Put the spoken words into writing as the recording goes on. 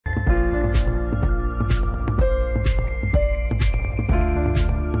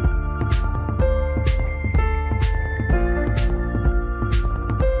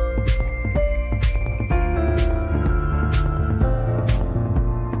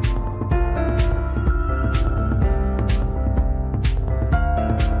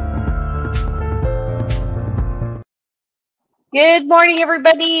Good morning,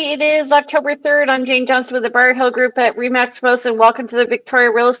 everybody. It is October 3rd. I'm Jane Johnston with the Bar Hill Group at Remax Most, and welcome to the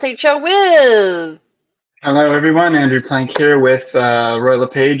Victoria Real Estate Show with... Hello, everyone. Andrew Plank here with Roy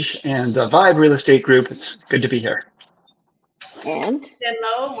LePage and Vibe Real Estate Group. It's good to be here. And... Jen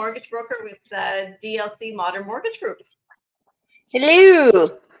Lowe, mortgage broker with DLC Modern Mortgage Group. Hello.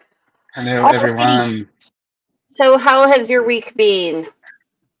 Hello, everyone. So how has your week been?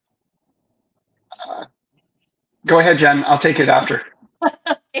 Go ahead, Jen. I'll take it after.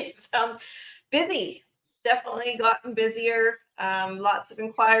 It sounds busy. Definitely gotten busier. Lots of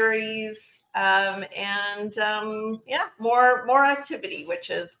inquiries and more activity, which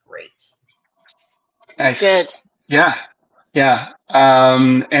is great. Nice. Good. Yeah.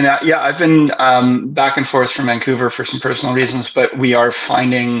 I've been back and forth from Vancouver for some personal reasons, but we are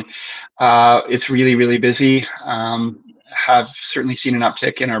finding it's really, really busy. Have certainly seen an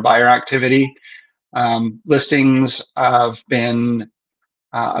uptick in our buyer activity. Listings have been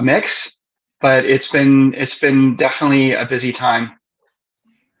a mix, but it's been definitely a busy time.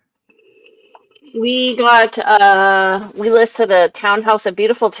 We listed a townhouse, a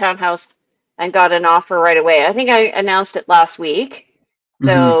beautiful townhouse, and got an offer right away. I think I announced it last week.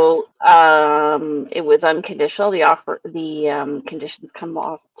 So it was unconditional. The conditions come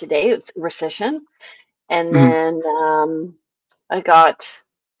off today. It's rescission. And then I got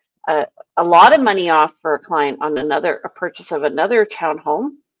a lot of money off for a client on a purchase of another townhome.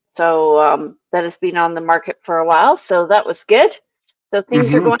 So that has been on the market for a while. So that was good. So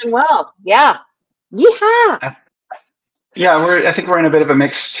things are going well. Yeah. Yeehaw. Yeah, I think we're in a bit of a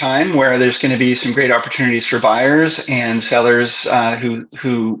mixed time where there's going to be some great opportunities for buyers, and sellers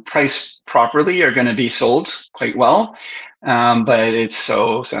who price properly are going to be sold quite well. But it's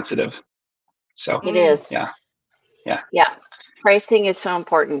so sensitive. So it is. Yeah. Pricing is so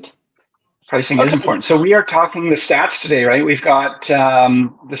important. Pricing is important. So we are talking the stats today, right? We've got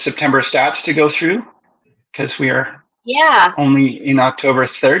the September stats to go through because we are only in October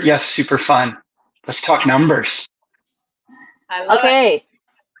 3rd. Yes, super fun. Let's talk numbers. I love it.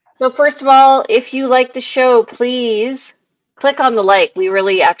 So first of all, if you like the show, please click on the like. We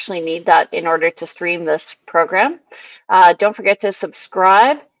really actually need that in order to stream this program. Don't forget to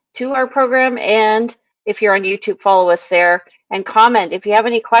subscribe to our program, and if you're on YouTube, follow us there and comment. If you have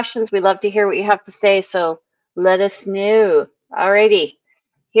any questions, we'd love to hear what you have to say, so let us know. Alrighty,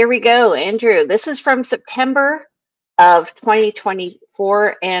 here we go. Andrew, this is from September of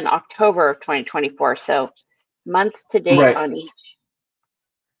 2024 and October of 2024, so month to date on each.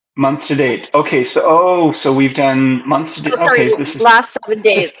 Month to date. Okay, so we've done months to date. Sorry, this is last 7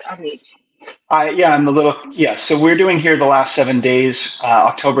 days on each. So we're doing here the last 7 days.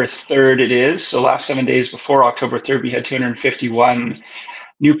 October 3rd it is. So last 7 days before October 3rd, we had 251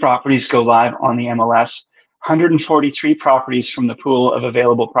 new properties go live on the MLS. 143 properties from the pool of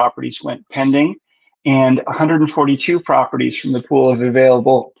available properties went pending, and 142 properties from the pool of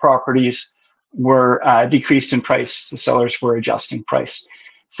available properties were decreased in price. The sellers were adjusting price.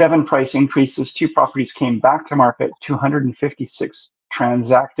 7 price increases, 2 properties came back to market, 256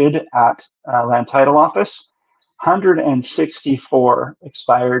 transacted at Land Title Office, 164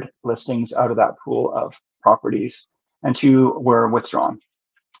 expired listings out of that pool of properties, and 2 were withdrawn.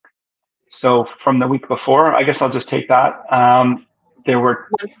 So from the week before, I guess I'll just take that. There were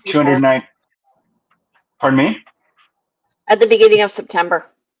 209. Pardon me? At the beginning of September.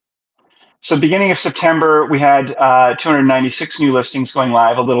 So beginning of September, we had 296 new listings going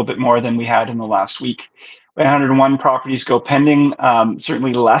live, a little bit more than we had in the last week. 101 properties go pending,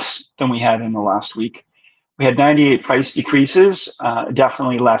 certainly less than we had in the last week. We had 98 price decreases,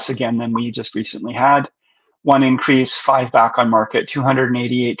 definitely less again than we just recently had. 1 increase, 5 back on market,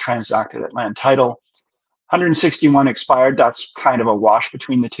 288 transacted at Land Title. 161 expired, that's kind of a wash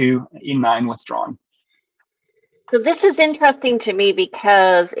between the two, 9 withdrawn. So this is interesting to me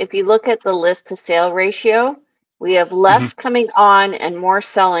because if you look at the list to sale ratio, we have less coming on and more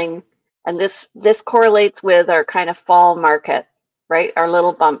selling. And this correlates with our kind of fall market, right? Our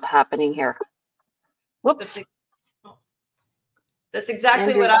little bump happening here. Whoops. That's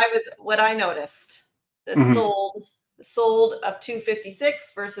exactly what I noticed. The sold of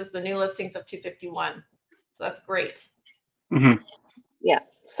 256 versus the new listings of 251. So that's great. Yeah.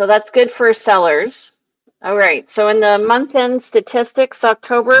 So that's good for sellers. All right. So in the month-end statistics,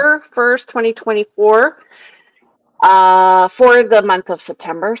 October 1st, 2024, for the month of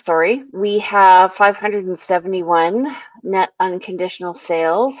September, we have 571 net unconditional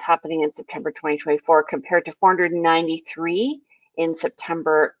sales happening in September 2024 compared to 493 in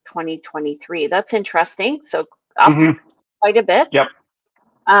September 2023. That's interesting. So up quite a bit. Yep.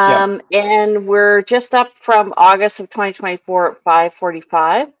 And we're just up from August of 2024 at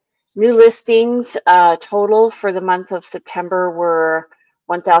 545. New listings total for the month of September were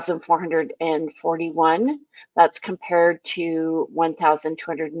 1,441. That's compared to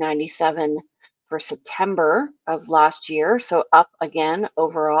 1,297 for September of last year, so up again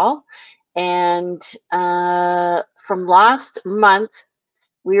overall. And from last month,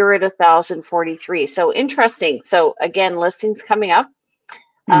 we were at 1,043. So interesting. So again, listings coming up.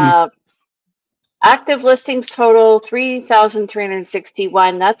 Active listings total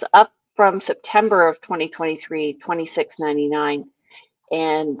 3,361. That's up from September of 2023, 2,699.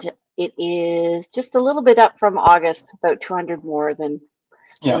 And it is just a little bit up from August, about 200 more than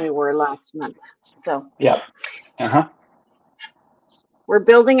we were last month. So we're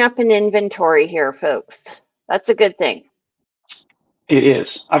building up an inventory here, folks. That's a good thing. It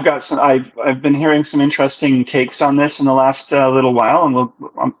is. I've been hearing some interesting takes on this in the last little while, and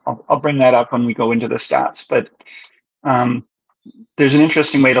I'll bring that up when we go into the stats. But there's an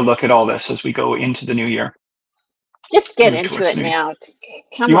interesting way to look at all this as we go into the new year. Just get into it now.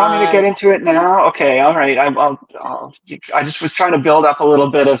 Come on. You want me to get into it now? Okay, all right. I just was trying to build up a little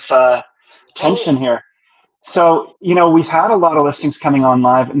bit of tension here. So, we've had a lot of listings coming on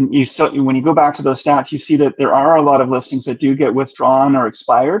live, and when you go back to those stats, you see that there are a lot of listings that do get withdrawn or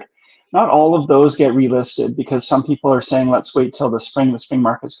expired. Not all of those get relisted because some people are saying, let's wait till the spring. The spring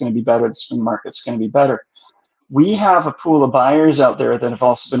market's going to be better. The spring market's going to be better. We have a pool of buyers out there that have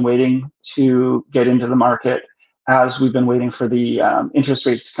also been waiting to get into the market as we've been waiting for the interest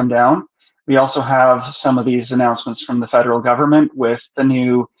rates to come down. We also have some of these announcements from the federal government with the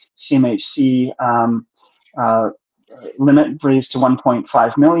new CMHC limit raised to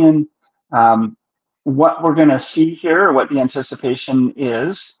 1.5 million. What we're going to see here, or what the anticipation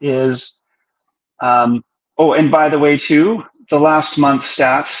is and by the way, too, the last month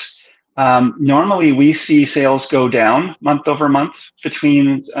stats, normally we see sales go down month over month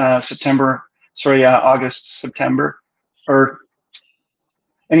between August, September,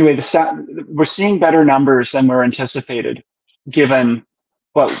 we're seeing better numbers than we're anticipated, given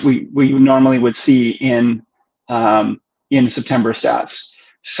what we normally would see in September stats.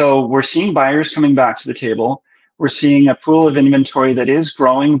 So we're seeing buyers coming back to the table. We're seeing a pool of inventory that is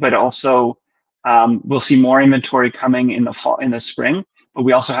growing, but also we'll see more inventory coming in the fall, in the spring. But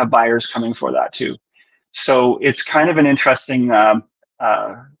we also have buyers coming for that too. So it's kind of an interesting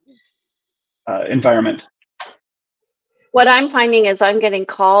environment. What I'm finding is I'm getting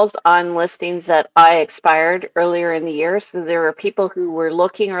calls on listings that I expired earlier in the year. So there are people who were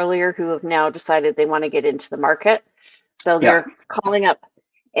looking earlier who have now decided they want to get into the market. So they're calling up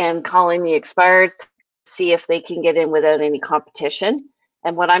and calling the expired to see if they can get in without any competition.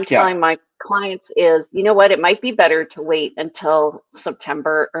 And what I'm telling my clients is, you know what, it might be better to wait until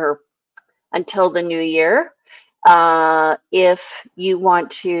September or until the new year. If you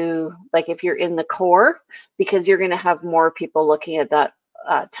want to, like if you're in the core, because you're going to have more people looking at that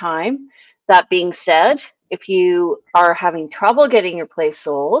time. That being said, if you are having trouble getting your place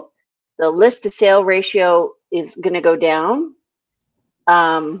sold, the list to sale ratio is going to go down.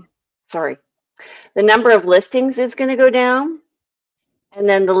 The number of listings is going to go down. And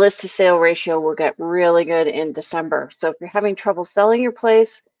then the list to sale ratio will get really good in December. So if you're having trouble selling your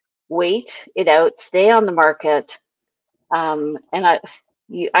place, wait it out, stay on the market. And I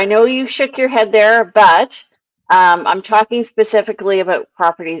know you shook your head there, but I'm talking specifically about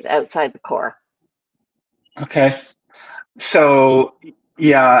properties outside the core. Okay. So,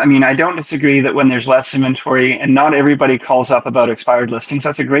 I mean, I don't disagree that when there's less inventory, and not everybody calls up about expired listings.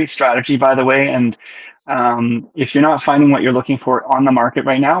 That's a great strategy, by the way. And if you're not finding what you're looking for on the market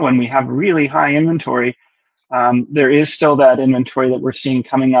right now, when we have really high inventory, there is still that inventory that we're seeing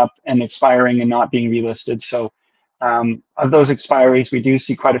coming up and expiring and not being relisted. So of those expiries, we do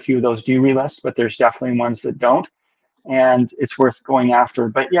see quite a few of those do relist, but there's definitely ones that don't. And it's worth going after.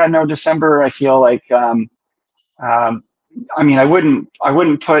 But December, I feel like, I mean, I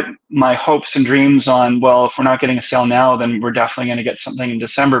wouldn't put my hopes and dreams on, well, if we're not getting a sale now, then we're definitely going to get something in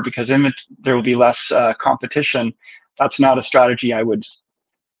December because there will be less competition. That's not a strategy I would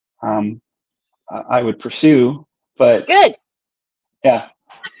pursue. But good. Yeah.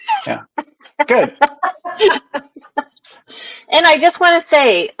 Good. And I just want to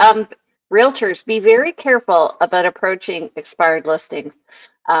say, realtors, be very careful about approaching expired listings.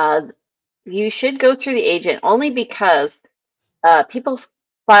 You should go through the agent only because people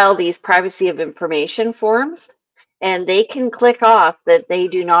file these privacy of information forms and they can click off that they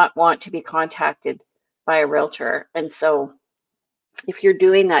do not want to be contacted by a realtor. And so if you're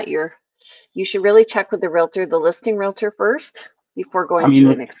doing that, you should really check with the listing realtor first before going I mean,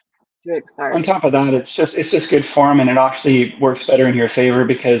 to an expiry. on top of that, it's just good form, and it actually works better in your favor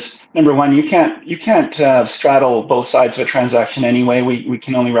because number one, you can't straddle both sides of a transaction anyway. We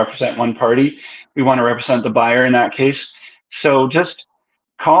can only represent one party. We want to represent the buyer in that case. So just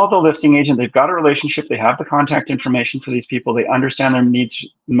call the listing agent. They've got a relationship. They have the contact information for these people. They understand their needs,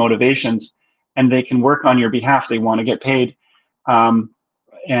 motivations, and they can work on your behalf. They want to get paid,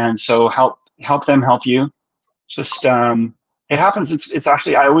 and so help them help you. Just it happens. It's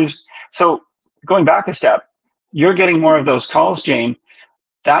actually so going back a step, you're getting more of those calls, Jane.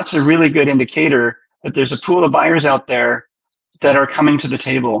 That's a really good indicator that there's a pool of buyers out there that are coming to the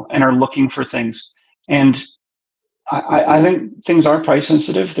table and are looking for things. And I think things are price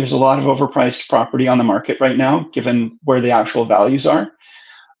sensitive. There's a lot of overpriced property on the market right now, given where the actual values are.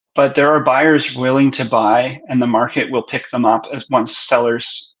 But there are buyers willing to buy, and the market will pick them up once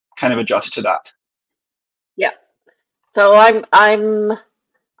sellers kind of adjust to that. Yeah. So I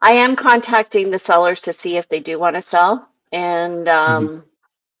am contacting the sellers to see if they do want to sell, and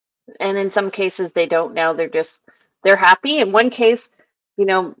and in some cases they don't now. They're happy. In one case,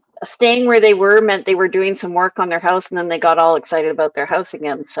 staying where they were meant they were doing some work on their house, and then they got all excited about their house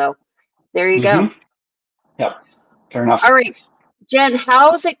again. So there you go. Yep, fair enough. All right, Jen,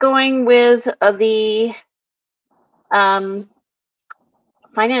 how's it going with the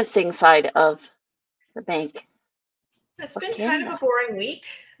financing side of the bank? It's been kind of a boring week.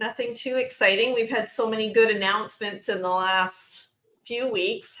 Nothing too exciting. We've had so many good announcements in the last few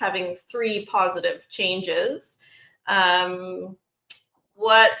weeks, having 3 positive changes. Our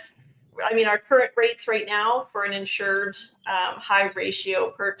current rates right now for an insured high ratio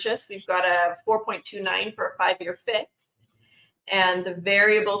purchase, we've got a 4.29 for a 5-year fix. And the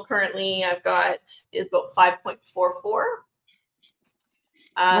variable currently I've got is about 5.44.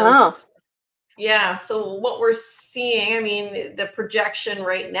 Wow. Yeah, so what we're seeing, the projection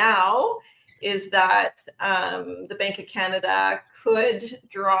right now is that the Bank of Canada could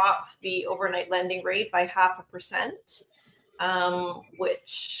drop the overnight lending rate by 0.5%,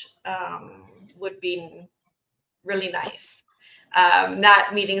 which would be really nice.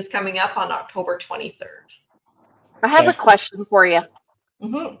 That meeting is coming up on October 23rd. I have a question for you.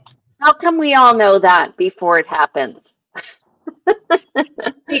 Mm-hmm. How come we all know that before it happens?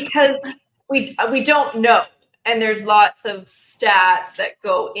 Because we don't know, and there's lots of stats that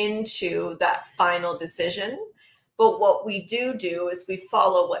go into that final decision. But what we do is we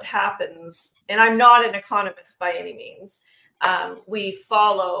follow what happens. And I'm not an economist by any means. We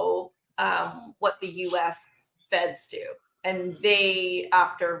follow what the U.S. feds do. And they,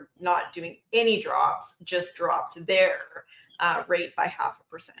 after not doing any drops, just dropped their rate by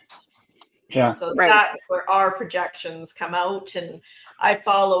 0.5%. Yeah. So that's where our projections come out. And I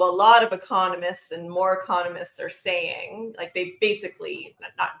follow a lot of economists, and more economists are saying, like, they basically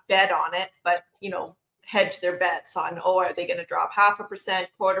not bet on it, but, hedge their bets on, are they going to drop 0.5%,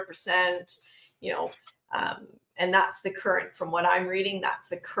 0.25%, and that's the current, from what I'm reading, that's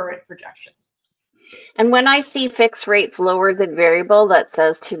the current projection. And when I see fixed rates lower than variable, that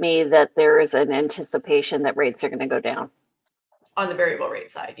says to me that there is an anticipation that rates are going to go down. On the variable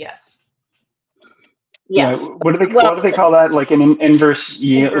rate side, yes. Yes. Yeah. What do they call that? Like an inverse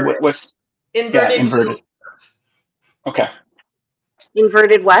yield? Inverted. Inverted. Okay.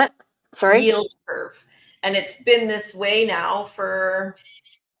 Inverted what? Sorry? Yield curve. And it's been this way now for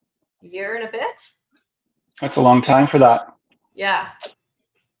a year and a bit. That's a long time for that. Yeah.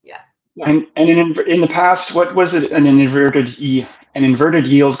 And in the past, what was it? An inverted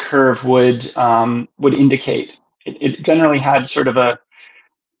yield curve would indicate. It generally had sort of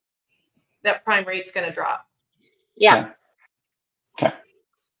that prime rate's going to drop. Yeah. Okay.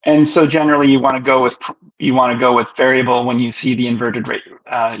 And so generally, you want to go with variable when you see the inverted rate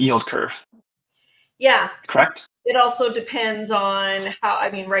yield curve. Yeah. Correct. It also depends on how.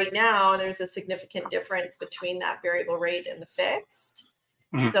 Right now there's a significant difference between that variable rate and the fixed.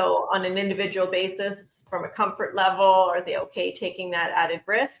 Mm-hmm. So on an individual basis, from a comfort level, are they okay taking that added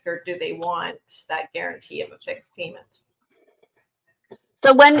risk, or do they want that guarantee of a fixed payment?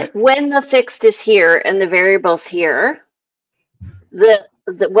 So when the fixed is here and the variable's here,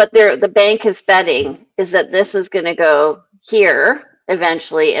 the bank is betting is that this is going to go here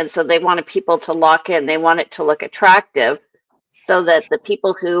eventually, and so they wanted people to lock in. They want it to look attractive, so that the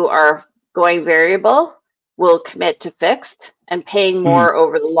people who are going variable will commit to fixed and paying more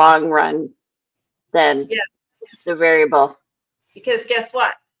over the long run than the variable. Because guess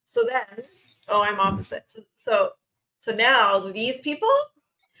what? So then, I'm opposite. So now these people,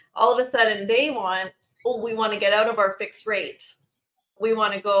 all of a sudden they want, we want to get out of our fixed rate. we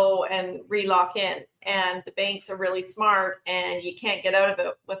want to go and re-lock in, and the banks are really smart, and you can't get out of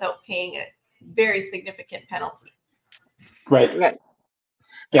it without paying a very significant penalty. Right. Right.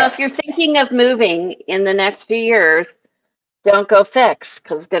 Yeah. So if you're thinking of moving in the next few years, don't go fixed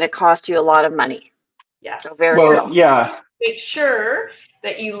because it's going to cost you a lot of money. Yes. So very Well, real. yeah. Make sure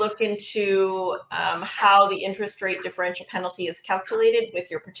that you look into how the interest rate differential penalty is calculated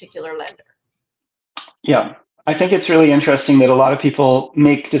with your particular lender. Yeah. I think it's really interesting that a lot of people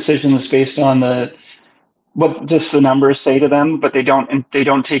make decisions based on what just the numbers say to them, but they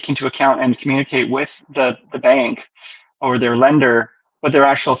don't take into account and communicate with the bank or their lender what their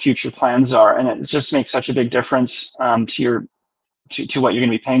actual future plans are. And it just makes such a big difference to what you're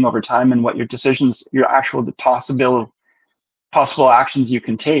going to be paying over time and what your decisions, your actual possible actions you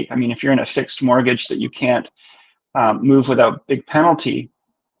can take. I mean, if you're in a fixed mortgage that you can't move without big penalty,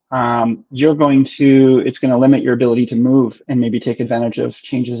 it's going to limit your ability to move and maybe take advantage of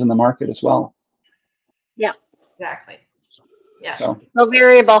changes in the market as well. Yeah. Exactly. Yeah. So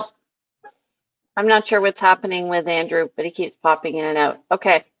variable. I'm not sure what's happening with Andrew, but he keeps popping in and out.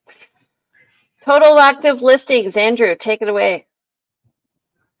 Okay. Total active listings. Andrew, take it away.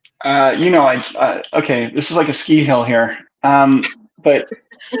 okay, this is like a ski hill here. But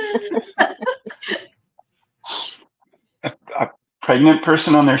a pregnant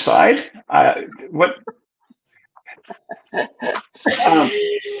person on their side? What?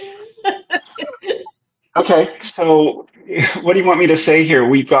 Okay, so what do you want me to say here?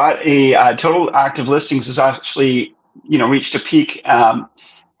 We've got a total active listings has actually, reached a peak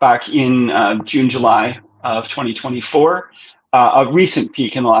back in June, July of 2024, a recent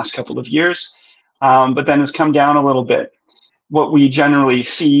peak in the last couple of years, but then has come down a little bit. What we generally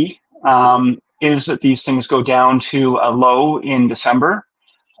see is that these things go down to a low in December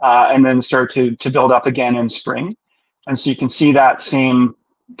and then start to build up again in spring. And so you can see that same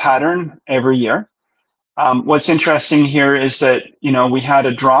pattern every year. What's interesting here is that, we had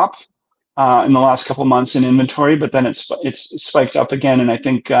a drop in the last couple of months in inventory, but then it's spiked up again. And I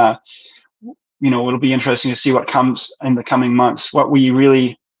think, it'll be interesting to see what comes in the coming months. What we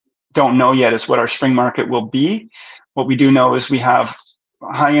really don't know yet is what our spring market will be. What we do know is we have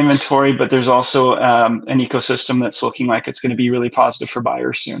high inventory, but there's also an ecosystem that's looking like it's going to be really positive for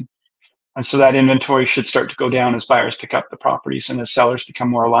buyers soon. And so that inventory should start to go down as buyers pick up the properties and as sellers become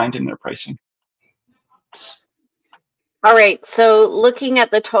more aligned in their pricing. All right, so looking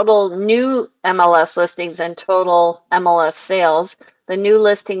at the total new MLS listings and total MLS sales, the new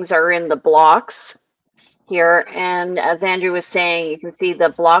listings are in the blocks here. And as Andrew was saying, you can see the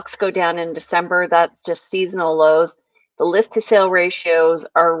blocks go down in December. That's just seasonal lows. The list to sale ratios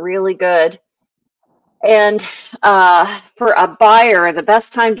are really good. And for a buyer, the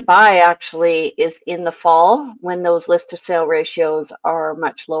best time to buy actually is in the fall when those list to sale ratios are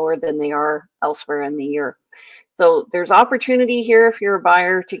much lower than they are elsewhere in the year. So there's opportunity here if you're a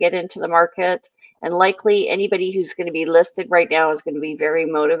buyer to get into the market, and likely anybody who's going to be listed right now is going to be very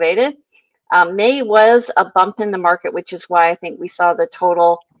motivated. May was a bump in the market, which is why I think we saw the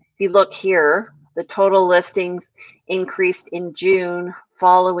total, if you look here, the total listings increased in June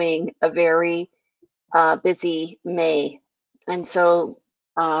following a very busy May. And so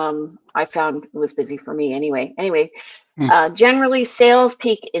I found it was busy for me anyway. Generally sales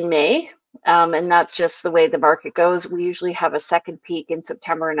peak in May. And that's just the way the market goes. We usually have a second peak in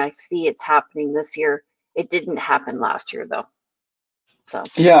September, and I see it's happening this year. It didn't happen last year, though. So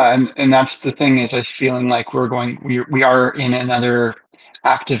yeah, and that's the thing is, I'm feeling like we are in another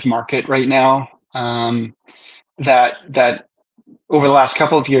active market right now. That over the last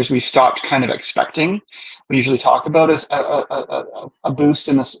couple of years we've stopped kind of expecting. We usually talk about a boost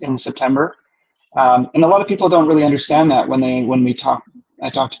in September, and a lot of people don't really understand that I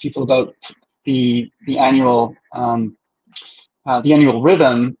talk to people about the annual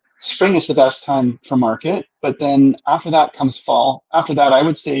rhythm. Spring is the best time for market, but then after that comes fall. After that, I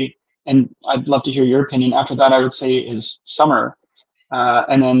would say, and I'd love to hear your opinion, after that I would say is summer,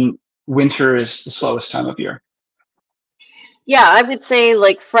 and then winter is the slowest time of year. yeah, I would say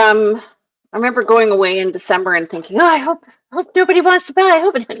I remember going away in December and thinking, oh, I hope nobody wants to buy. I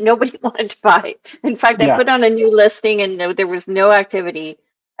hope nobody wanted to buy. In fact, I put on a new listing and there was no activity.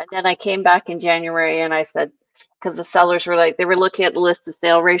 And then I came back in January and I said, because the sellers were they were looking at the list to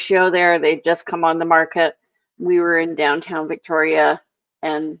sale ratio there. They'd just come on the market. We were in downtown Victoria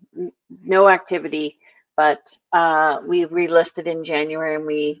and no activity, but we relisted in January and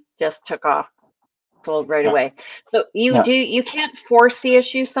we just took off, sold right away. So you can't force the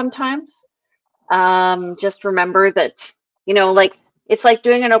issue sometimes. Just remember that, it's like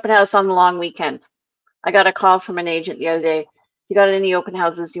doing an open house on the long weekend. I got a call from an agent the other day. you got any open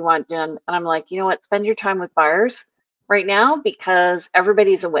houses you want done? And I'm like, you know what? Spend your time with buyers right now because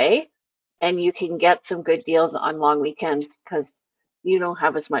everybody's away and you can get some good deals on long weekends because you don't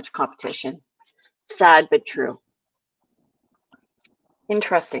have as much competition. Sad, but true.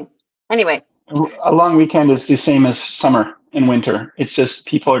 Interesting. Anyway. A long weekend is the same as summer and winter. It's just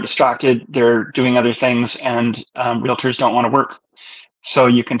people are distracted, they're doing other things, and realtors don't want to work. So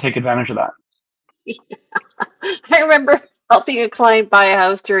you can take advantage of that. I remember helping a client buy a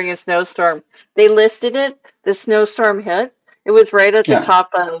house during a snowstorm. They listed it, the snowstorm hit. It was right at the top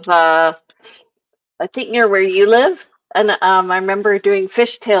of, I think near where you live. And I remember doing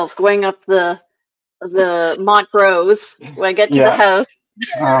fishtails going up the Montrose when I get to the house.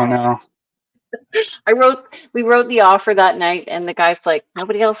 Oh no. We wrote the offer that night, and the guy's like,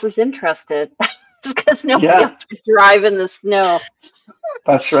 nobody else is interested. Just because nobody else can drive in the snow.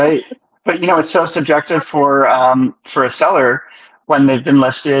 That's right. But you know, it's so subjective for a seller when they've been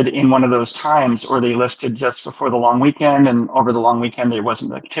listed in one of those times, or they listed just before the long weekend, and over the long weekend there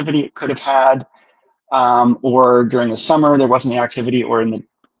wasn't the activity it could have had, or during the summer there wasn't the activity, or in the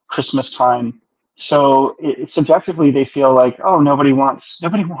Christmas time. So subjectively they feel like, oh, nobody wants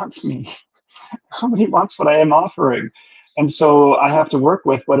me. Nobody wants what I am offering. And so I have to work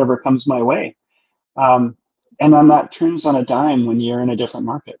with whatever comes my way. And then that turns on a dime when you're in a different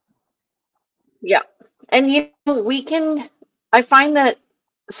market. Yeah. And I find that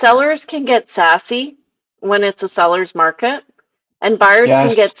sellers can get sassy when it's a seller's market, and buyers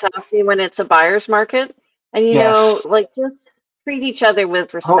can get sassy when it's a buyer's market. And, you know, like just treat each other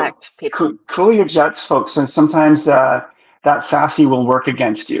with respect, people. Cool your jets, folks. And sometimes that sassy will work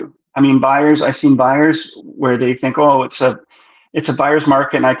against you. I mean, I've seen buyers where they think, oh, it's a buyer's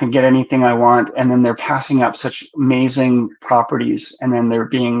market and I can get anything I want. And then they're passing up such amazing properties, and then they're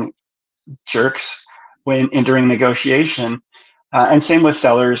being jerks when during negotiation. And same with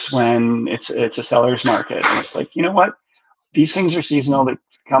sellers when it's a seller's market. And it's like, you know what? These things are seasonal. They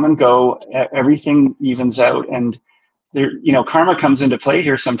come and go. Everything evens out. And there, you know, karma comes into play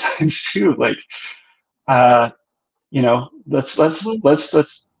here sometimes too. Like, you know, let's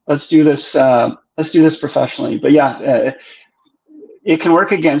do this. Let's do this professionally. But yeah, it can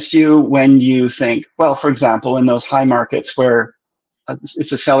work against you when you think, well, for example, in those high markets where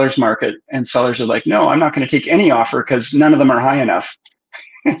it's a seller's market and sellers are like, no, I'm not going to take any offer because none of them are high enough.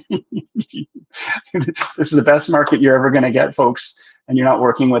 This is the best market you're ever going to get, folks. And you're not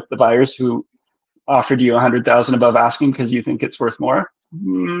working with the buyers who offered you 100,000 above asking because you think it's worth more.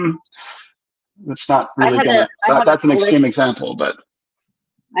 That's not really that's an extreme example, but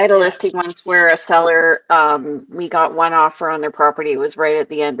I had a listing once where a seller, we got one offer on their property. It was right at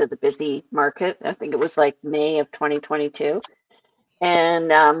the end of the busy market. I think it was like May of 2022.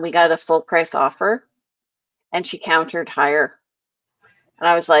 And we got a full price offer, and she countered higher. And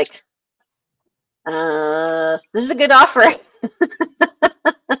I was like, this is a good offer.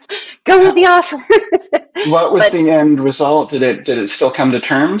 Go with the offer. What was the end result? Did it still come to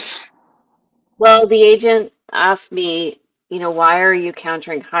terms? Well, the agent asked me, you know, why are you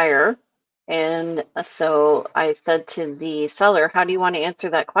countering higher? And so I said to the seller, how do you want to answer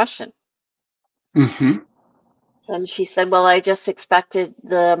that question? Mm-hmm. And she said, well, I just expected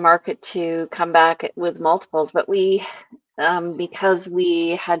the market to come back with multiples, but because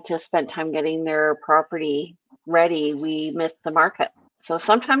we had to spend time getting their property ready, we missed the market. So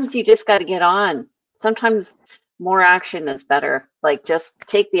sometimes you just got to get on. Sometimes more action is better. Like just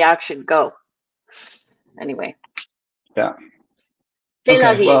take the action, go. Anyway. Yeah. C'est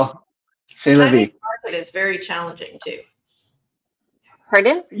la vie. Well, c'est la vie. The market is very challenging too.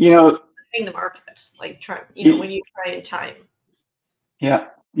 Pardon? You know, the market, like when you try and time. Yeah,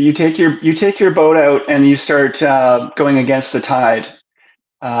 you take your boat out and you start going against the tide.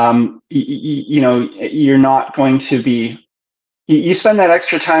 You know, you're not going to be. You spend that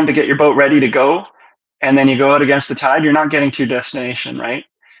extra time to get your boat ready to go, and then you go out against the tide. You're not getting to your destination, right?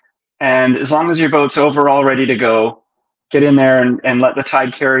 And as long as your boat's overall ready to go, get in there and let the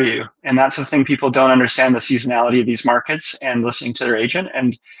tide carry you. And that's the thing people don't understand, the seasonality of these markets, and listening to their agent.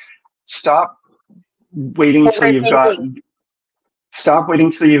 And stop waiting till you've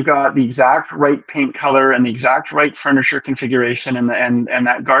got the exact right paint color and the exact right furniture configuration and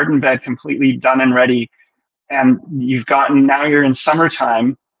that garden bed completely done and ready. And now you're in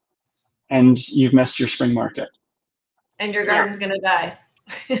summertime and you've missed your spring market. And your garden's going to die.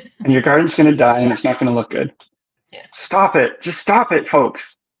 And your garden's going to die and it's not going to look good. Yeah. Stop it. Just stop it,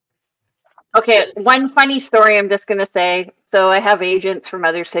 folks. Okay, one funny story I'm just going to say. So I have agents from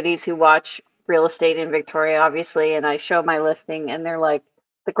other cities who watch real estate in Victoria, obviously, and I show my listing and they're like,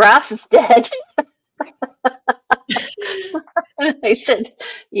 the grass is dead. I said,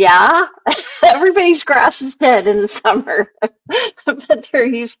 yeah, everybody's grass is dead in the summer, but they're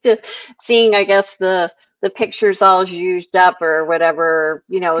used to seeing, I guess, the pictures all used up or whatever.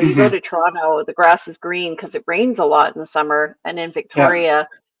 You know, you go Hmm. to Toronto, the grass is green because it rains a lot in the summer, and in Yeah. Victoria,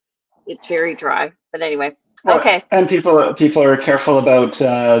 it's very dry. But anyway, Well, okay. and people are careful about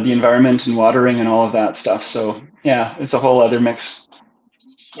the environment and watering and all of that stuff. So yeah, it's a whole other mix.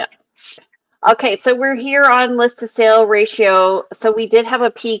 Yeah. Okay, so we're here on list to sale ratio. So we did have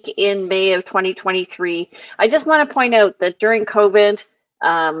a peak in May of 2023. I just want to point out that during COVID,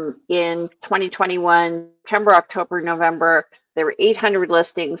 in 2021, September, October, November, there were 800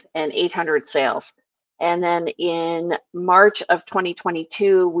 listings and 800 sales. And then in March of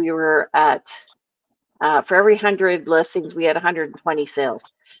 2022, we were at, for every 100 listings, we had 120 sales.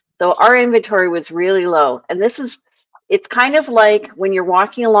 So our inventory was really low. And it's kind of like when you're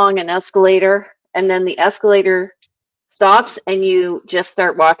walking along an escalator and then the escalator stops and you just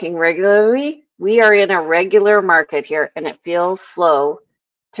start walking regularly. We are in a regular market here and it feels slow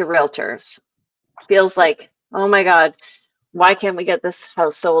to realtors. Feels like, oh my God, why can't we get this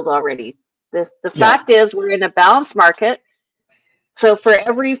house sold already? The Yeah. fact is we're in a balanced market. So for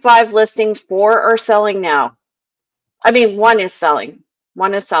every 5 listings, 4 are selling now. I mean, one is selling.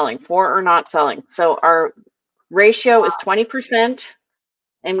 4 are not selling. So our ratio is 20%,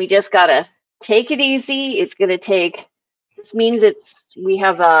 and we just gotta take it easy. It's gonna take. This means we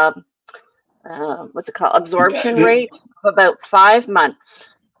have a what's it called, absorption rate of about 5 months.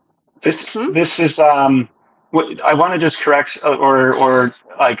 This is what I want to just correct or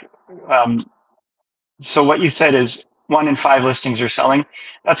like so what you said is 1 in 5 listings are selling.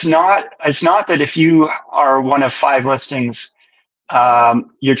 It's not that if you are one of 5 listings,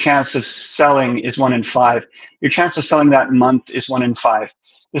 your chance of selling is 1 in 5. Your chance of selling that month is 1 in 5.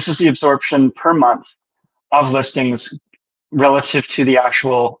 This is the absorption per month of listings relative to the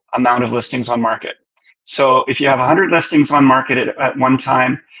actual amount of listings on market. So if you have 100 listings on market at one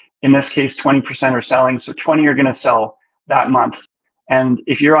time, in this case, 20% are selling. So 20 are going to sell that month. And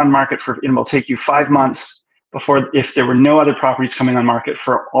if you're on market it will take you 5 months before, if there were no other properties coming on market,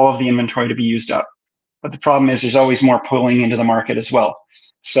 for all of the inventory to be used up. But the problem is there's always more pulling into the market as well.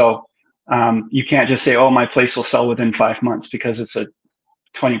 So you can't just say, oh, my place will sell within 5 months because it's a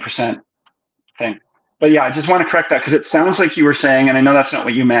 20% thing. But yeah, I just want to correct that because it sounds like you were saying, and I know that's not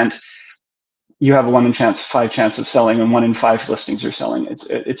what you meant, you have a 1 in 5 chance of selling and 1 in 5 listings are selling.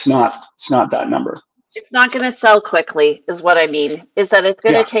 It's not that number. It's not going to sell quickly, is what I mean. Is that it's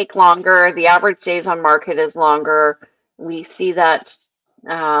going to take longer. The average days on market is longer. We see that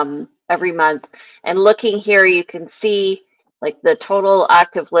every month. And looking here, you can see like the total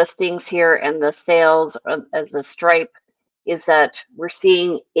active listings here and the sales as a stripe is that we're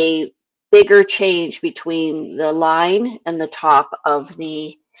seeing a bigger change between the line and the top of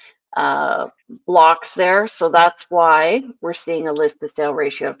the blocks there. So that's why we're seeing a list to sale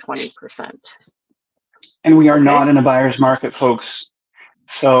ratio of 20%. And we are not in a buyer's market, folks.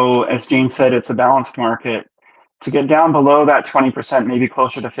 So as Jane said, it's a balanced market. To get down below that 20%, maybe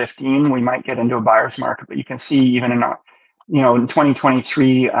closer to 15, we might get into a buyer's market. But you can see even in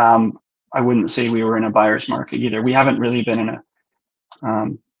 2023, I wouldn't say we were in a buyer's market either. We haven't really been in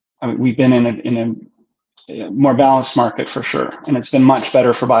we've been in a more balanced market for sure. And it's been much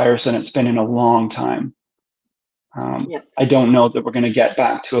better for buyers than it's been in a long time. I don't know that we're going to get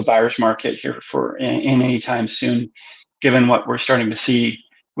back to a buyer's market here in any time soon, given what we're starting to see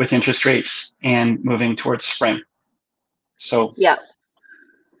with interest rates and moving towards spring. So yeah,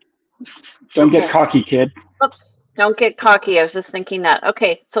 don't get cocky, kid. Oops, don't get cocky. I was just thinking that.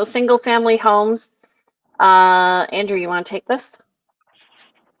 Okay, so single family homes. Andrew, you want to take this?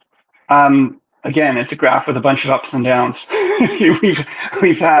 Again, it's a graph with a bunch of ups and downs.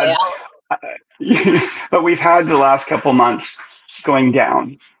 we've had, but we've had the last couple months going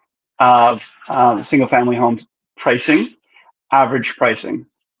down of single family homes pricing, average pricing.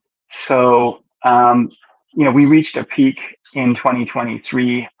 So we reached a peak in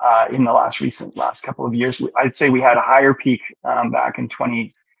 2023 in the last couple of years. I'd say we had a higher peak back in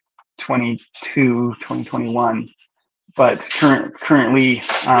 2022, 2021, but currently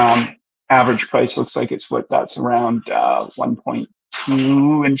average price looks like that's around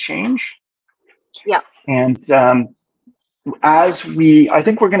 1.2 and change. Yeah. And I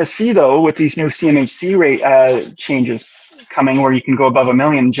think we're going to see though with these new CMHC rate changes coming, where you can go above $1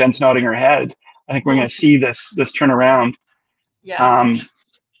 million. Jen's nodding her head. I think we're going to see this turnaround. Yeah.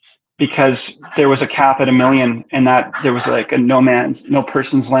 Because there was a cap at $1 million, and that there was like a no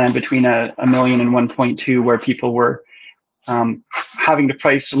person's land between $1 million and 1.2, where people were having to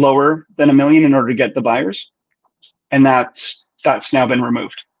price lower than $1 million in order to get the buyers, and that's now been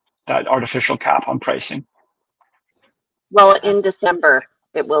removed. That artificial cap on pricing. Well, in December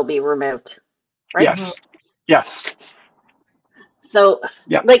it will be removed, right? Yes. Yes. So,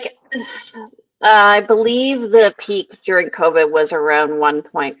 Yeah. like, I believe the peak during COVID was around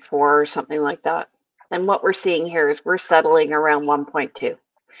 1.4 or something like that. And what we're seeing here is we're settling around 1.2.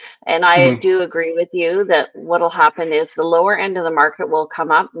 And I do agree with you that what'll happen is the lower end of the market will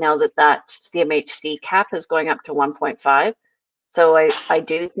come up now that that CMHC cap is going up to 1.5. So I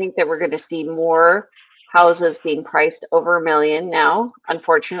do think that we're going to see more houses being priced over $1 million now,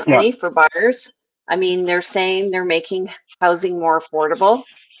 unfortunately, for buyers. I mean, they're saying they're making housing more affordable.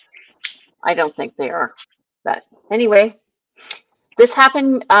 I don't think they are. But anyway, this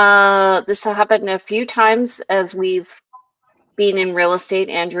happened a few times as we've been in real estate,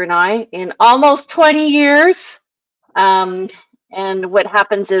 Andrew and I, in almost 20 years. And what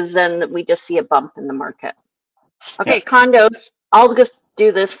happens is then that we just see a bump in the market. Okay, condos. I'll just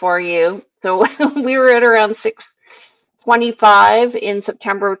do this for you. So we were at around 625 in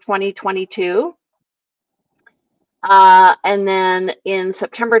September of 2022. And then in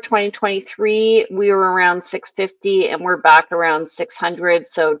September 2023, we were around 650 and we're back around 600.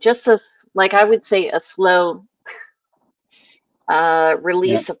 So just like I would say, a slow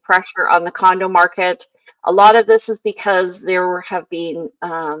release of pressure on the condo market. A lot of this is because there have been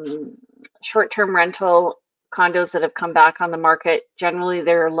short-term rental condos that have come back on the market. Generally,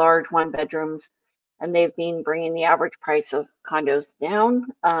 they're large one-bedrooms, and they've been bringing the average price of condos down.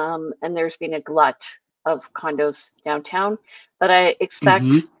 And there's been a glut of condos downtown. But I expect,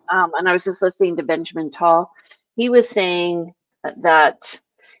 and I was just listening to Benjamin Tall, he was saying that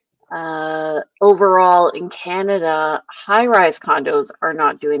overall in Canada, high-rise condos are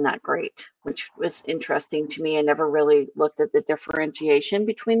not doing that great, which was interesting to me. I never really looked at the differentiation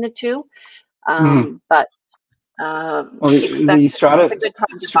between the two, but the strata, a good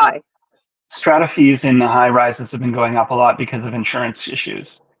time to buy. Strata fees in the high-rises have been going up a lot because of insurance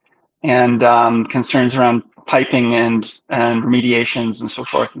issues and concerns around piping and remediations and so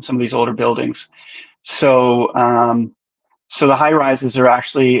forth in some of these older buildings. So so the high rises are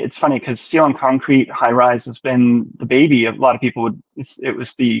actually, it's funny because steel and concrete high rise has been the baby of a lot of people. It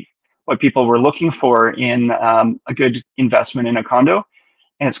was what people were looking for in a good investment in a condo.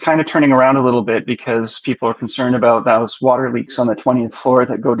 And it's kind of turning around a little bit because people are concerned about those water leaks on the 20th floor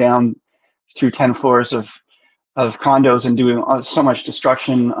that go down through 10 floors of condos and doing so much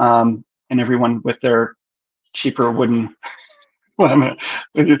destruction, and everyone with their cheaper wooden,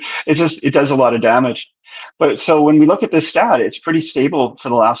 it does a lot of damage. But so when we look at this stat, it's pretty stable for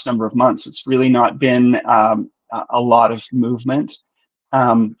the last number of months. It's really not been a lot of movement.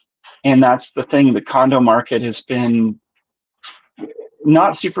 And that's the thing, the condo market has been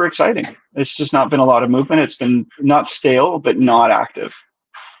not super exciting. It's just not been a lot of movement. It's been not stale, but not active.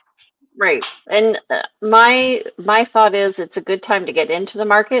 Right. And my thought is it's a good time to get into the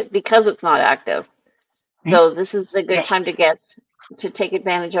market because it's not active. So this is a good time to take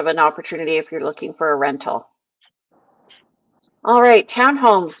advantage of an opportunity if you're looking for a rental. All right,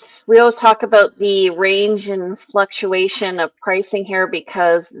 townhomes. We always talk about the range and fluctuation of pricing here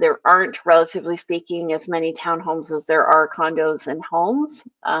because there aren't, relatively speaking, as many townhomes as there are condos and homes.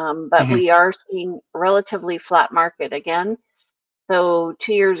 But we are seeing a relatively flat market again. So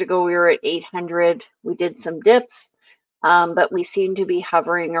 2 years ago, we were at 800. We did some dips, but we seem to be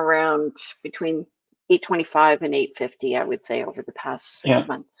hovering around between 825 and 850, I would say, over the past 6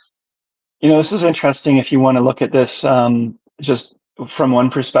 months. You know, this is interesting if you want to look at this just from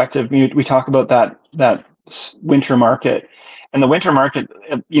one perspective. We talk about that winter market, and the winter market,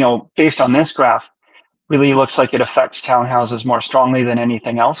 based on this graph, really looks like it affects townhouses more strongly than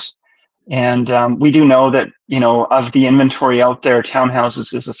anything else. And we do know that, of the inventory out there,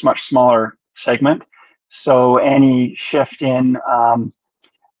 townhouses is a much smaller segment. So any shift in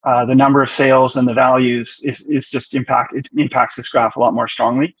the number of sales and the values is just impacts this graph a lot more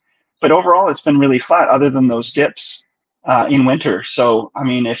strongly. But overall, it's been really flat other than those dips in winter. So, I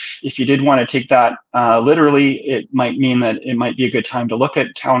mean, if you did want to take that literally, it might mean that it might be a good time to look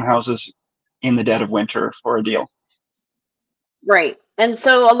at townhouses in the dead of winter for a deal. Right. And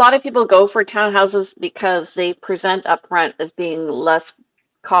so a lot of people go for townhouses because they present upfront as being less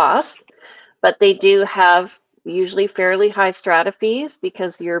cost, but they do have usually fairly high strata fees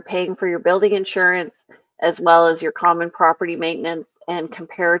because you're paying for your building insurance as well as your common property maintenance. And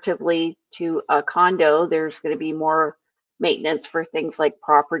comparatively to a condo, there's going to be more maintenance for things like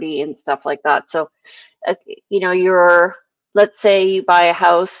property and stuff like that. So, let's say you buy a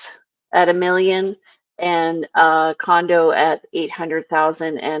house at $1 million and a condo at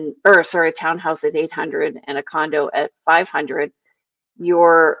 800,000 a townhouse at 800 and a condo at 500,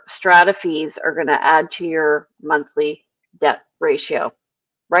 your strata fees are going to add to your monthly debt ratio,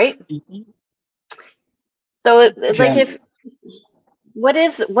 right? So like if what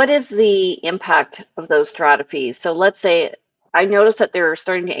is the impact of those strata fees? So let's say I noticed that they're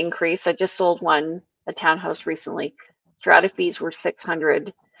starting to increase. I just sold a townhouse recently. Strata fees were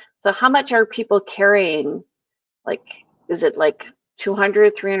 600. So how much are people carrying? Like, is it like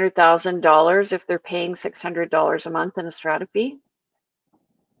 $200,000, $300,000 if they're paying $600 a month in a strata fee?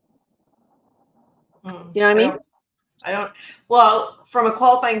 Do you know what I mean? I don't. Well, from a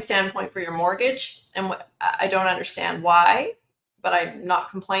qualifying standpoint for your mortgage, and I don't understand why, but I'm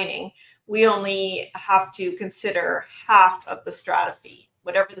not complaining. We only have to consider half of the strata fee.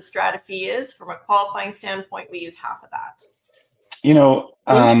 Whatever the strata fee is, from a qualifying standpoint, we use half of that. You know,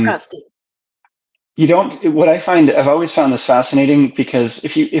 you don't. What I've always found this fascinating, because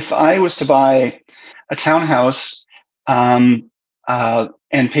if I was to buy a townhouse and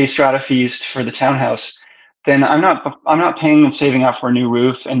pay strata fees for the townhouse, then I'm not paying and saving up for a new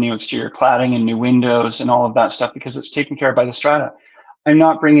roof and new exterior cladding and new windows and all of that stuff, because it's taken care of by the strata. I'm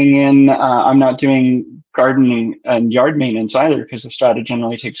not bringing in, I'm not doing gardening and yard maintenance either, because the strata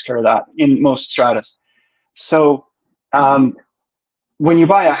generally takes care of that in most stratas. So when you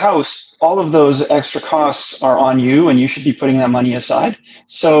buy a house, all of those extra costs are on you, and you should be putting that money aside.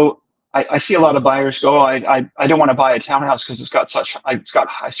 So I see a lot of buyers go, I don't want to buy a townhouse because it's got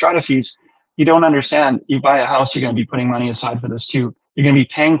high strata fees. You don't understand. You buy a house, you're going to be putting money aside for this too. You're going to be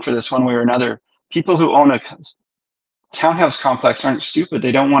paying for this one way or another. People who own a townhouse complex aren't stupid.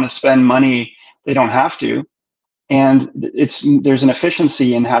 They don't want to spend money they don't have to. And there's an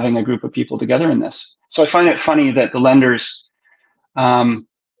efficiency in having a group of people together in this. So I find it funny that the lenders, I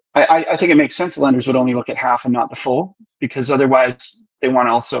think it makes sense the lenders would only look at half and not the full, because otherwise they want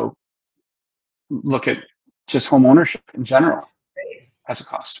to also look at just home ownership in general as a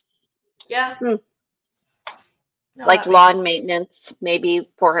cost. Yeah. No, like lawn maintenance, maybe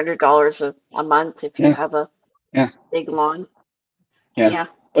 $400 a month if you have a big lawn. Yeah.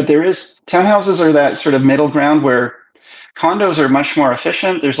 But townhouses are that sort of middle ground where condos are much more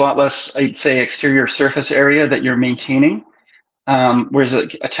efficient. There's a lot less, I'd say, exterior surface area that you're maintaining. Whereas a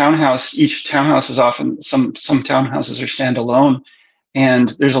townhouse, each townhouse is often, some townhouses are standalone, and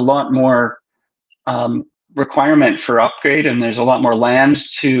there's a lot more requirement for upgrade, and there's a lot more land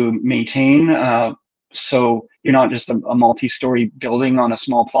to maintain. So you're not just a multi-story building on a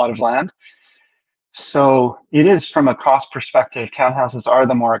small plot of land. So it is, from a cost perspective, townhouses are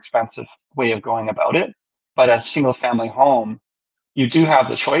the more expensive way of going about it. But a single family home, you do have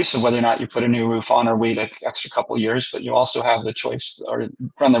the choice of whether or not you put a new roof on or wait an extra couple of years, but you also have the choice or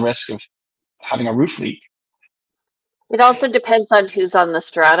run the risk of having a roof leak. It also depends on who's on the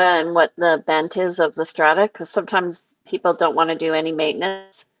strata and what the bent is of the strata, because sometimes people don't want to do any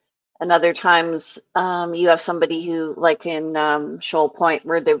maintenance. And other times you have somebody who, like in Shoal Point,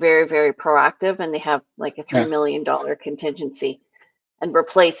 where they're very, very proactive, and they have like a $3 million contingency and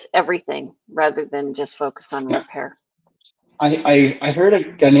replace everything rather than just focus on repair. I heard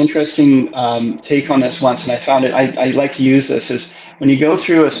an interesting take on this once, and I found it, I like to use this, is when you go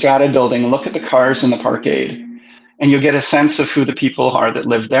through a strata building, look at the cars in the parkade, and you'll get a sense of who the people are that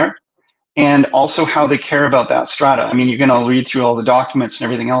live there, and also how they care about that strata. I mean, you're going to read through all the documents and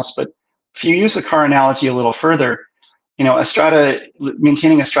everything else, but if you use the car analogy a little further, a strata,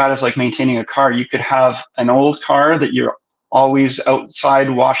 maintaining a strata is like maintaining a car. You could have an old car that you're always outside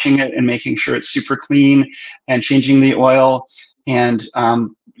washing it and making sure it's super clean and changing the oil and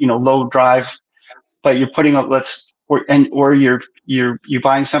low drive, but you're putting or you're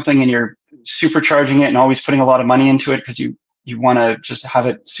buying something and you're supercharging it and always putting a lot of money into it because you want to just have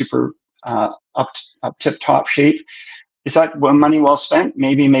it super up tip top shape. Is that money well spent?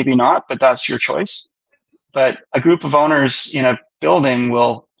 Maybe, maybe not, but that's your choice. But a group of owners in a building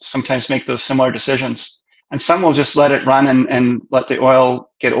will sometimes make those similar decisions, and some will just let it run and let the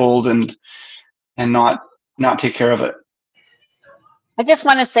oil get old and not take care of it. I just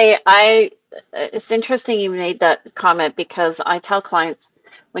want to say, it's interesting you made that comment, because I tell clients,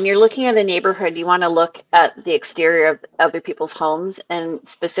 when you're looking at a neighborhood, you want to look at the exterior of other people's homes, and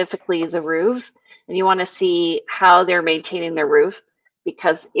specifically the roofs, and you want to see how they're maintaining their roof,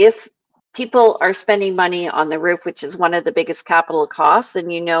 because if people are spending money on the roof, which is one of the biggest capital costs, then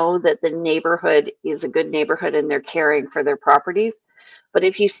you know that the neighborhood is a good neighborhood and they're caring for their properties. But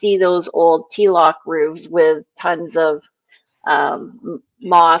if you see those old T-lock roofs with tons of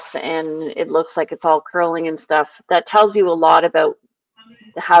moss and it looks like it's all curling and stuff, that tells you a lot about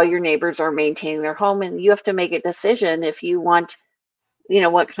how your neighbors are maintaining their home, and you have to make a decision if you want,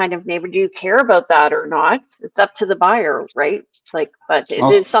 what kind of neighbor, do you care about that or not? It's up to the buyer, right? Like, but it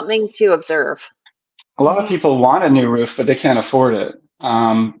Well, is something to observe. a lot of people want a new roof, but they can't afford it.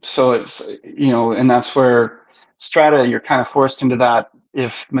 So it's, and that's where strata, you're kind of forced into that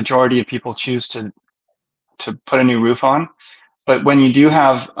if majority of people choose to put a new roof on. But when you do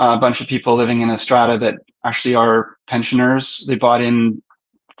have a bunch of people living in a strata that actually are pensioners, they bought in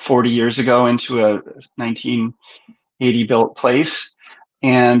 40 years ago into a 1980 built place,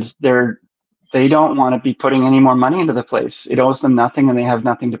 and they don't want to be putting any more money into the place. It owes them nothing, and they have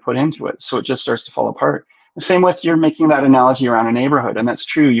nothing to put into it. So it just starts to fall apart. The same with, you're making that analogy around a neighborhood, and that's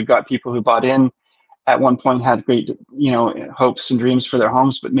true. You've got people who bought in at one point, had great, hopes and dreams for their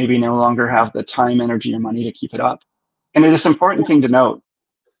homes, but maybe no longer have the time, energy, or money to keep it up. And it is an important thing to note.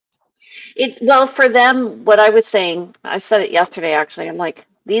 Well, for them, what I was saying, I said it yesterday actually. I'm like,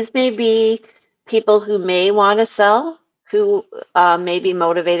 these may be people who may want to sell, who may be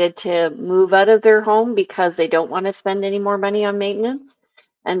motivated to move out of their home because they don't want to spend any more money on maintenance.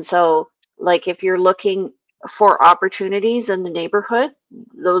 And so, like, if you're looking for opportunities in the neighborhood,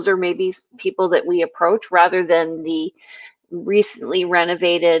 those are maybe people that we approach rather than the recently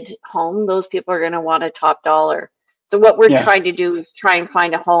renovated home. Those people are going to want a top dollar. So what we're trying to do is try and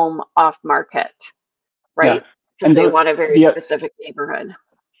find a home off market, right? Because they want a very specific neighborhood.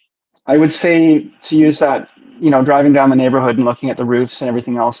 I would say to use that, driving down the neighborhood and looking at the roofs and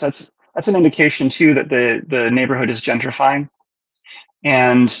everything else, that's an indication too that the neighborhood is gentrifying.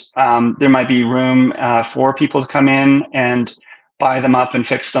 And there might be room for people to come in and buy them up and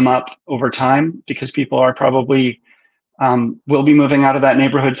fix them up over time, because people are probably will be moving out of that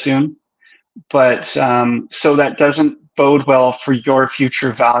neighborhood soon. But so that doesn't bode well for your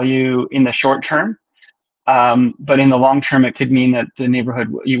future value in the short term. But in the long term, it could mean that the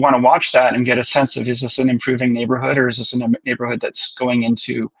neighborhood, you want to watch that and get a sense of, is this an improving neighborhood, or is this a neighborhood that's going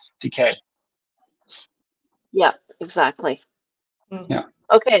into decay? Yeah, exactly. Yeah.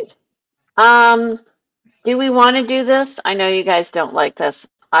 Okay. Do we want to do this? I know you guys don't like this.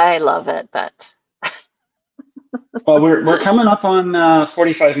 I love it, but. Well, we're coming up on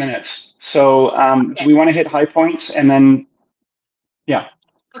 45 minutes. So do we want to hit high points and then, yeah.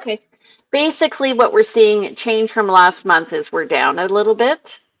 Okay. Basically, what we're seeing change from last month is we're down a little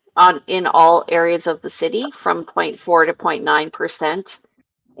bit in all areas of the city, from 0.4 to 0.9%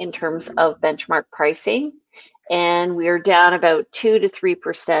 in terms of benchmark pricing. And we are down about 2 to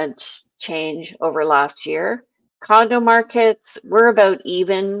 3% change over last year. Condo markets, we're about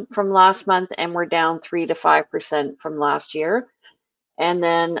even from last month, and we're down 3 to 5% from last year. And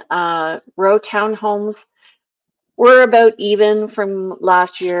then row townhomes, we're about even from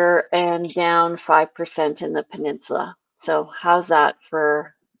last year and down 5% in the peninsula. So how's that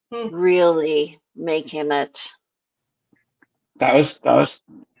for really making it? That was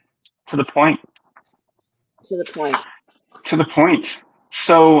to the point. To the point. To the point.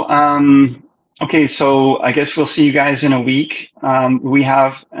 So, okay, so I guess we'll see you guys in a week. We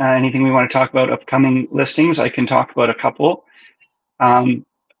have anything we want to talk about upcoming listings? I can talk about a couple. Oh,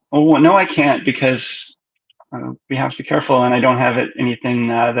 no, I can't, because we have to be careful, and I don't have anything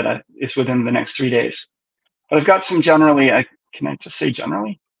that is within the next 3 days. But I've got some generally. Can I just say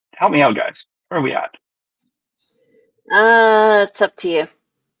generally? Help me out, guys. Where are we at? It's up to you.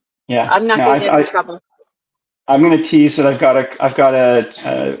 Yeah, I'm not going to get in trouble. I'm going to tease that I've got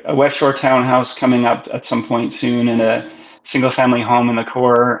a West Shore townhouse coming up at some point soon, and a single family home in the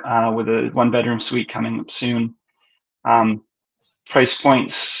core with a 1-bedroom suite coming up soon. Price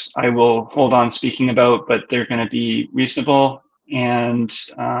points I will hold on speaking about, but they're going to be reasonable, and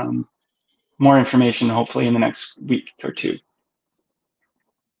more information hopefully in the next week or two.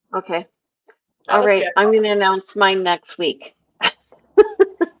 Okay. All right. I'm going to announce mine next week.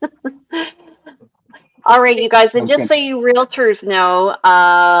 All right, you guys, and just so you realtors know,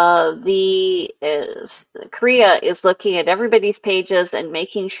 Korea is looking at everybody's pages and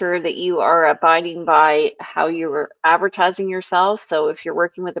making sure that you are abiding by how you're advertising yourselves. So if you're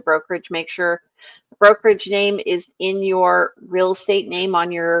working with a brokerage, make sure the brokerage name is in your real estate name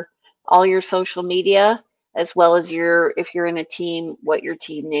on all your social media, as well as if you're in a team, what your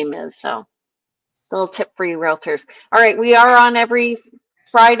team name is. So little tip for you realtors. All right, we are on every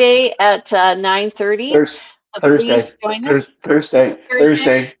Friday at 9:30. Thursday.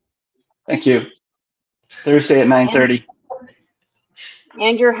 Thank you. Thursday at 9:30.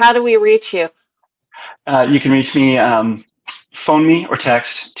 Andrew, how do we reach you? You can reach me, phone me or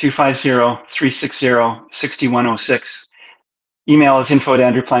text 250-360-6106. Email is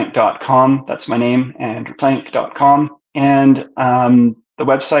info@andrewplank.com. That's my name, andrewplank.com. And The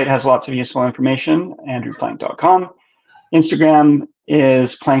website has lots of useful information, andrewplank.com. Instagram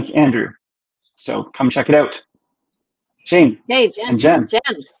is plankandrew. So come check it out. Shane Hey, and Jen.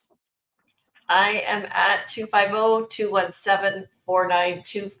 I am at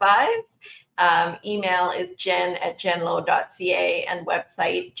 250-217-4925. Email is jen@jenlo.ca and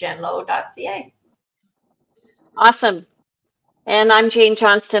website jenlo.ca. Awesome. And I'm Jane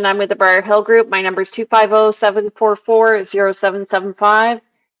Johnston. I'm with the Briar Hill Group. My number is 250-744-0775.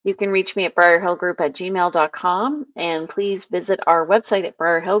 You can reach me at briarhillgroup@gmail.com. And please visit our website at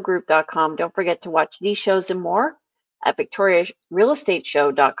briarhillgroup.com. Don't forget to watch these shows and more at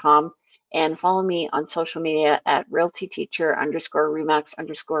victoriarealestateshow.com. And follow me on social media at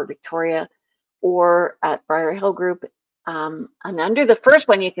realtyteacher_remax_Victoria or at Briar Hill Group. And under the first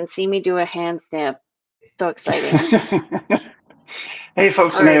one, you can see me do a hand stamp. So exciting. Hey,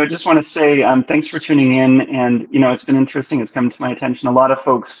 folks, and I just want to say thanks for tuning in. And, it's been interesting. It's come to my attention. A lot of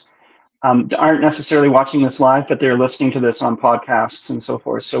folks aren't necessarily watching this live, but they're listening to this on podcasts and so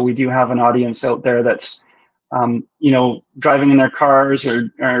forth. So we do have an audience out there that's, driving in their cars or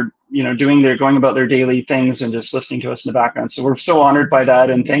going about their daily things and just listening to us in the background. So we're so honored by that.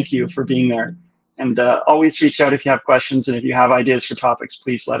 And thank you for being there. And always reach out if you have questions. And if you have ideas for topics,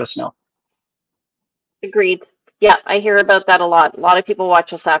 please let us know. Agreed. Yeah, I hear about that a lot. A lot of people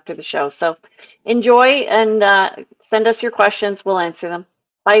watch us after the show. So enjoy and send us your questions. We'll answer them.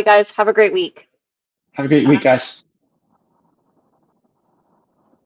 Bye, you guys. Have a great week. Have a great week, guys.